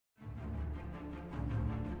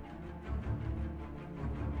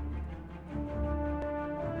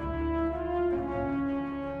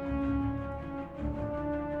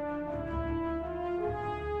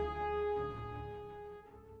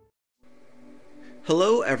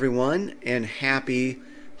Hello everyone and happy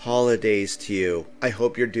holidays to you. I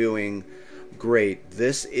hope you're doing great.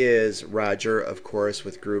 This is Roger, of course,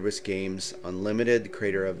 with Grubus Games Unlimited, the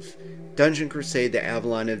creator of Dungeon Crusade, the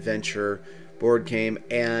Avalon Adventure board game,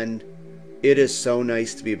 and it is so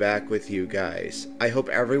nice to be back with you guys. I hope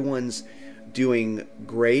everyone's doing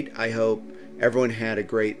great. I hope everyone had a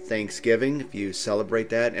great Thanksgiving if you celebrate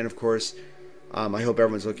that, and of course I hope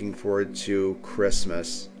everyone's looking forward to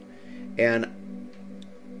Christmas. And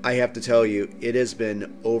I have to tell you, it has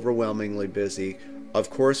been overwhelmingly busy, of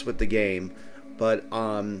course with the game, but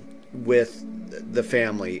with the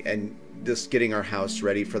family and just getting our house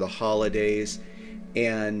ready for the holidays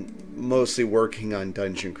and mostly working on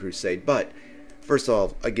Dungeon Crusade. But first of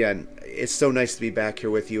all, again, it's so nice to be back here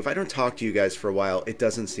with you. If I don't talk to you guys for a while, it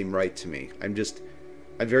doesn't seem right to me. I'm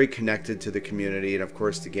very connected to the community and of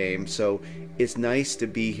course the game, so it's nice to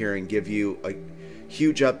be here and give you a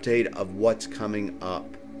huge update of what's coming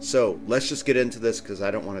up. So let's just get into this because I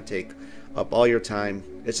don't want to take up all your time.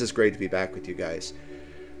 It's just great to be back with you guys.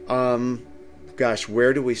 Gosh,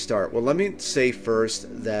 where do we start? Well, let me say first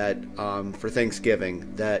that for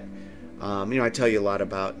Thanksgiving that I tell you a lot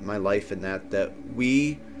about my life and that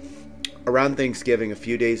we around Thanksgiving, a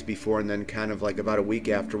few days before and then kind of like about a week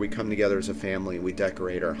after, we come together as a family and we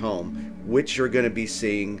decorate our home, which you're going to be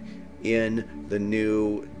seeing in the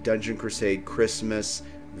new Dungeon Crusade Christmas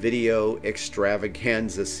video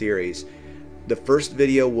extravaganza series. The first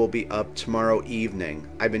video will be up tomorrow evening.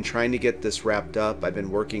 I've been trying to get this wrapped up. I've been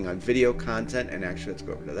working on video content, and actually let's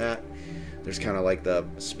go over to that. There's kind of like the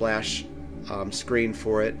splash screen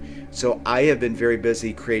for it. So I have been very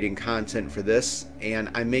busy creating content for this, and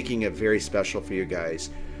I'm making it very special for you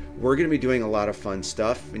guys. We're going to be doing a lot of fun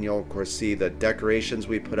stuff, and you'll of course see the decorations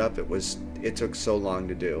we put up. It took so long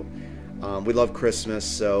to do. We love Christmas,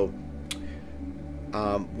 so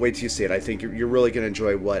wait till you see it. I think you're really going to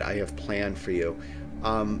enjoy what I have planned for you.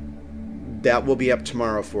 That will be up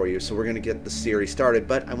tomorrow for you, so we're going to get the series started,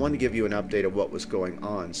 but I want to give you an update of what was going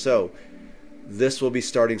on. So this will be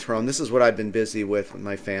starting tomorrow, and this is what I've been busy with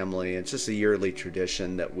my family. It's just a yearly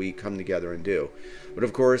tradition that we come together and do. But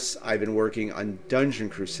of course, I've been working on Dungeon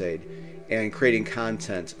Crusade and creating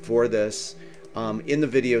content for this in the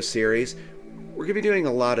video series. We're going to be doing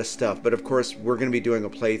a lot of stuff, but of course we're going to be doing a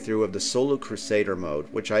playthrough of the Solo Crusader mode,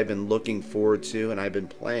 which I've been looking forward to and I've been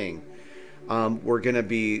playing. We're going to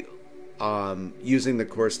be using, of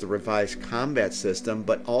course, the revised combat system,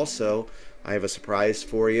 but also I have a surprise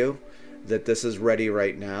for you that this is ready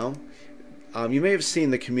right now. You may have seen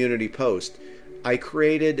the community post. I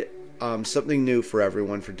created something new for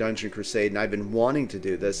everyone for Dungeon Crusade, and I've been wanting to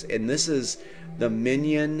do this, and this is the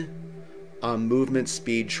minion movement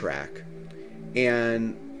speed track.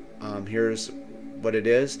 And here's what it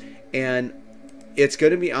is, and it's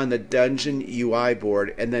going to be on the Dungeon UI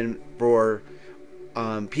board. And then for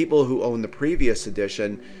people who own the previous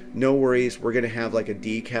edition, no worries, we're going to have like a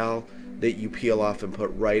decal that you peel off and put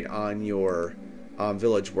right on your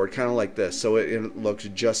village board, kind of like this, so it looks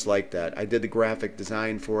just like that. I did the graphic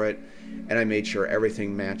design for it, and I made sure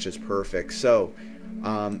everything matches perfect. So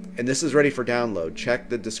and this is ready for download. Check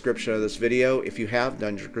the description of this video. If you have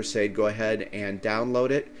Dungeon Crusade, go ahead and download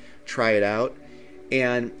it, try it out,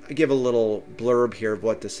 and I give a little blurb here of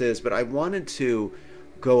what this is, but I wanted to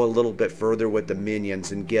go a little bit further with the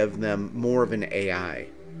minions and give them more of an AI.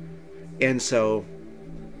 And so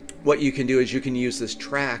what you can do is you can use this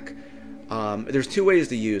track. There's two ways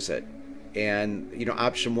to use it, and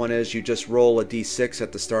option one is you just roll a d6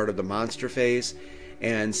 at the start of the monster phase,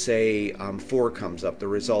 and say 4 comes up, the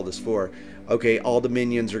result is 4. Okay, all the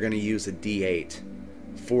minions are going to use a d8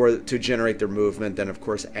 to generate their movement, then of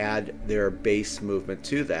course add their base movement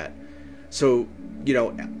to that. So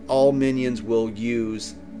all minions will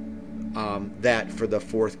use that for the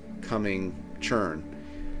forthcoming turn.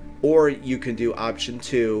 Or you can do option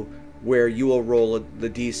 2, where you will roll the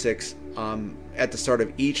d6 at the start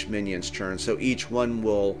of each minion's turn, so each one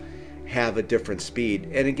will have a different speed.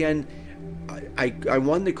 And again, I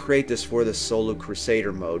wanted to create this for the Solo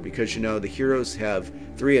Crusader mode because the heroes have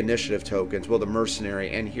 3 initiative tokens. Well, the mercenary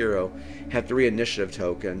and hero have 3 initiative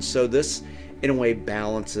tokens, so this in a way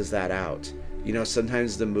balances that out.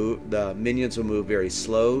 Sometimes the minions will move very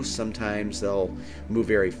slow, sometimes they'll move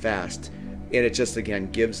very fast, and it just again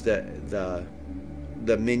gives the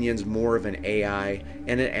minions more of an AI,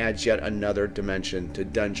 and it adds yet another dimension to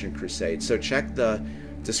Dungeon Crusade. So check the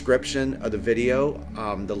description of the video.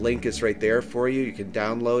 The link is right there for you. You can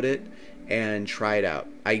download it and try it out.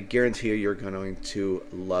 I guarantee you're going to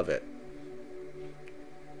love it.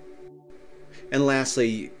 And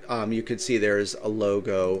lastly, you can see there's a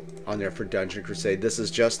logo on there for Dungeon Crusade. This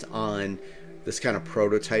is just on this kind of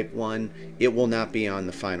prototype one. It will not be on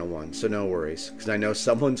the final one, so no worries, because I know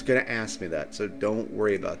someone's going to ask me that, so don't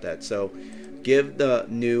worry about that. So give the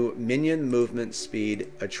new minion movement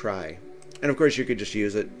speed a try. And of course you could just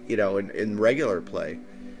use it, you know, in regular play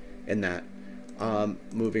in that.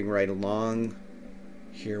 Moving right along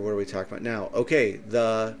here, what are we talking about now? Okay,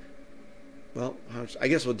 well, I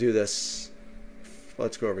guess we'll do this.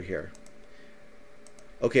 Let's go over here.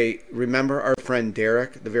 Okay, remember our friend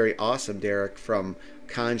Derrick, the very awesome Derrick from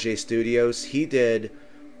Canje Studios? He did,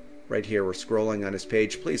 right here, we're scrolling on his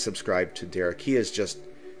page. Please subscribe to Derrick. He is just,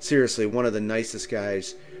 seriously, one of the nicest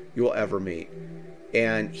guys you'll ever meet.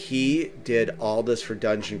 And he did all this for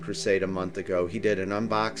Dungeon Crusade a month ago. He did an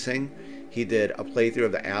unboxing. He did a playthrough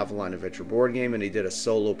of the Avalon Adventure board game, and he did a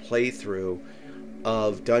solo playthrough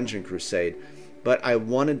of Dungeon Crusade. But I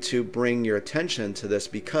wanted to bring your attention to this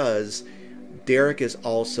because Derrick is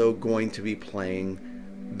also going to be playing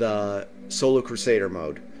the Solo Crusader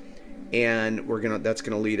mode, and that's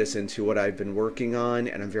gonna lead us into what I've been working on,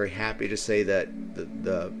 and I'm very happy to say that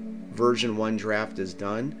the version 1 draft is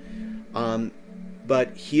done.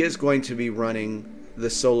 But he is going to be running the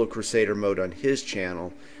Solo Crusader mode on his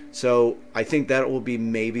channel, so I think that will be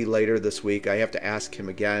maybe later this week. I have to ask him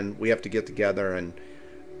again. We have to get together and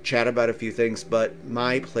chat about a few things, but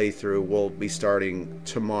my playthrough will be starting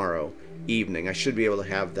tomorrow evening. I should be able to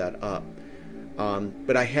have that up.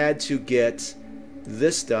 But I had to get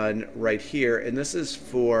this done right here, and this is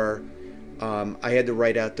for I had to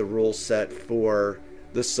write out the rule set for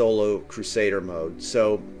the Solo Crusader mode.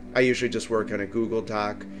 So I usually just work on a Google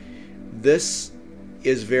Doc. This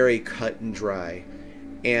is very cut and dry,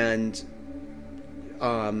 and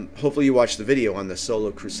hopefully you watched the video on the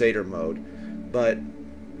Solo Crusader mode. But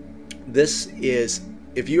this is,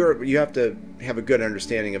 if you have to have a good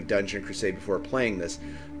understanding of Dungeon Crusade before playing this,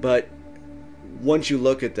 but once you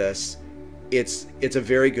look at this, it's a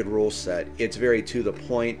very good rule set. It's very to the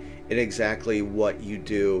point in exactly what you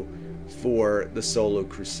do for the Solo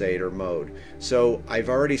Crusader mode. So I've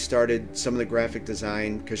already started some of the graphic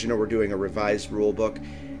design, because you know we're doing a revised rule book,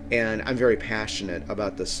 and I'm very passionate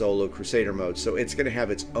about the Solo Crusader mode, so it's going to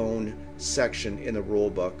have its own section in the rule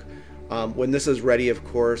book. When this is ready, of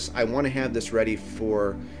course, I want to have this ready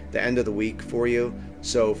for the end of the week for you.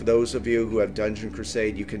 So for those of you who have Dungeon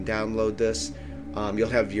Crusade, you can download this. You'll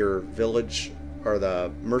have your village or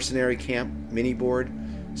the mercenary camp mini board,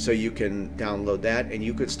 so you can download that and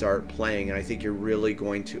you could start playing, and I think you're really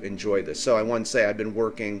going to enjoy this. So I want to say I've been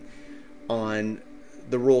working on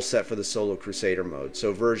the rule set for the Solo Crusader mode.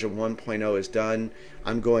 So version 1.0 is done.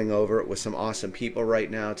 I'm going over it with some awesome people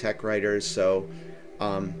right now, tech writers. So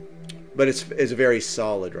but it's very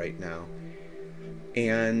solid right now.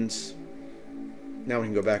 And now we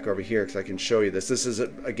can go back over here because I can show you this. This is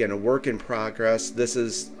again a work in progress. This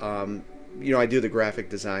is you know, I do the graphic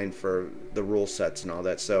design for the rule sets and all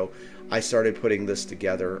that, so I started putting this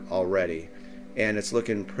together already, and it's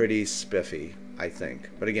looking pretty spiffy, I think.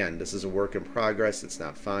 But again, this is a work in progress. It's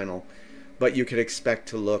not final, but you can expect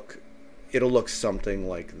to it'll look something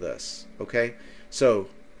like this. Okay, so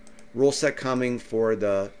rule set coming for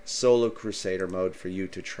the Solo Crusader mode for you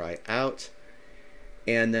to try out.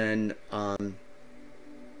 And then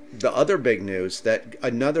the other big news,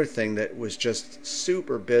 another thing that was just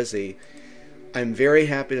super busy, I'm very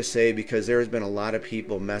happy to say, because there has been a lot of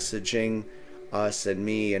people messaging us and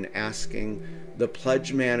me and asking, the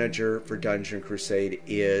pledge manager for Dungeon Crusade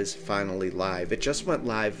is finally live. It just went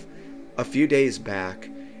live a few days back,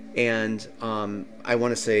 and I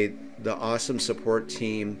want to say the awesome support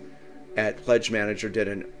team at Pledge Manager did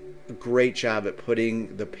a great job at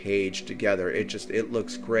putting the page together. It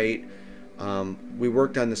looks great. We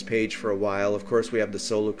worked on this page for a while. Of course, we have the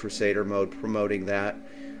Solo Crusader mode, promoting that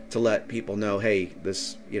to let people know, hey,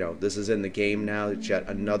 this is in the game now. It's yet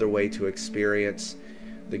another way to experience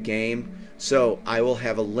the game. So I will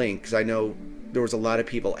have a link, because I know there was a lot of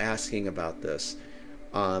people asking about this.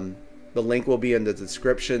 The link will be in the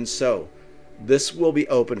description. So this will be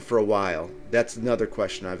open for a while. That's another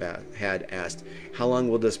question I've had asked. How long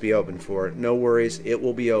will this be open for? No worries, it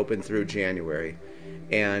will be open through January.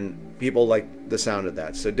 And people like the sound of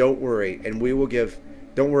that. So don't worry, and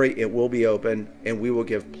don't worry, it will be open, and we will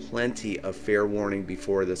give plenty of fair warning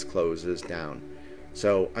before this closes down.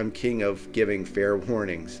 So I'm king of giving fair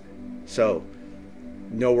warnings. So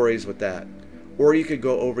no worries with that. Or you could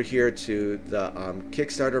go over here to the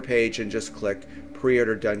Kickstarter page and just click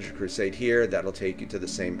pre-order Dungeon Crusade here. That'll take you to the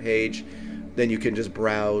same page. Then you can just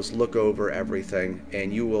browse, look over everything,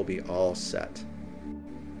 and you will be all set.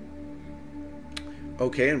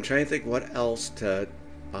 Okay, I'm trying to think what else to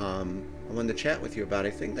I wanted to chat with you about. I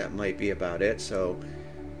think that might be about it. So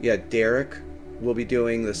yeah, Derrick we'll be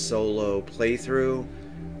doing the solo playthrough.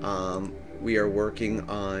 We are working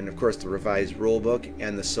on, of course, the revised rulebook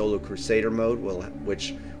and the Solo Crusader mode,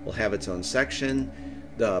 which will have its own section.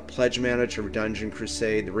 The Pledge Manager of Dungeon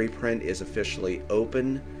Crusade, the reprint, is officially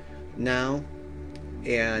open now.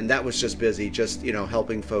 And that was just busy, just, you know,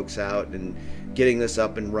 helping folks out and getting this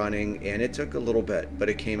up and running. And it took a little bit, but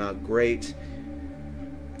it came out great.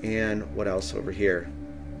 And what else over here?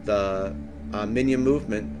 The minion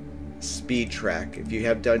movement speed track. If you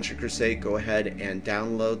have Dungeon Crusade, go ahead and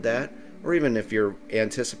download that. Or even if you're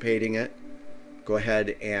anticipating it, go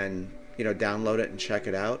ahead and, you know, download it and check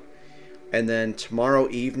it out. And then tomorrow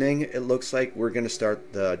evening, it looks like we're going to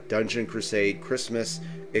start the Dungeon Crusade Christmas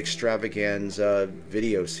Extravaganza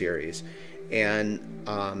video series. And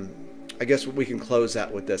I guess we can close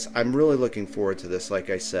out with this. I'm really looking forward to this.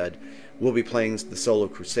 Like I said, we'll be playing the Solo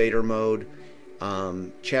Crusader mode,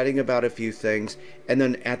 chatting about a few things. And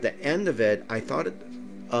then at the end of it, I thought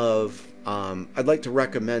of I'd like to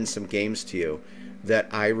recommend some games to you that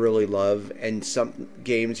I really love, and some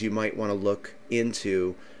games you might want to look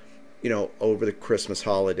into, you know, over the Christmas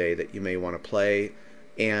holiday that you may want to play.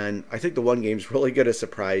 And I think the one game's really going to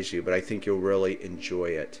surprise you, but I think you'll really enjoy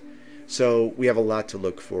it. So we have a lot to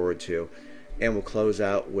look forward to. And we'll close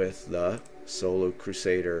out with the Solo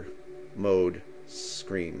Crusader mode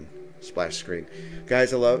screen, splash screen.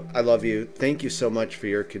 Guys, I love you. Thank you so much for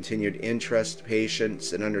your continued interest,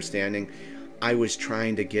 patience, and understanding. I was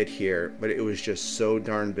trying to get here, but it was just so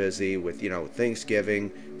darn busy with, you know,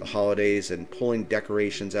 Thanksgiving, the holidays, and pulling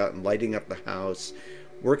decorations out and lighting up the house,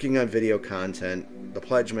 working on video content, the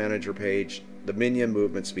Pledge Manager page, the Minion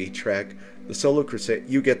Movement speed track, the Solo Crusade.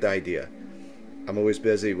 You get the idea. I'm always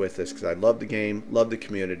busy with this because I love the game, love the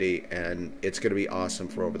community, and it's going to be awesome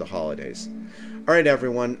for over the holidays. All right,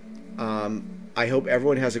 everyone. I hope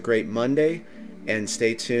everyone has a great Monday, and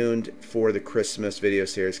stay tuned for the Christmas video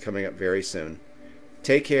series coming up very soon.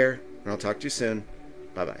 Take care, and I'll talk to you soon.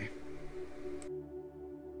 Bye-bye.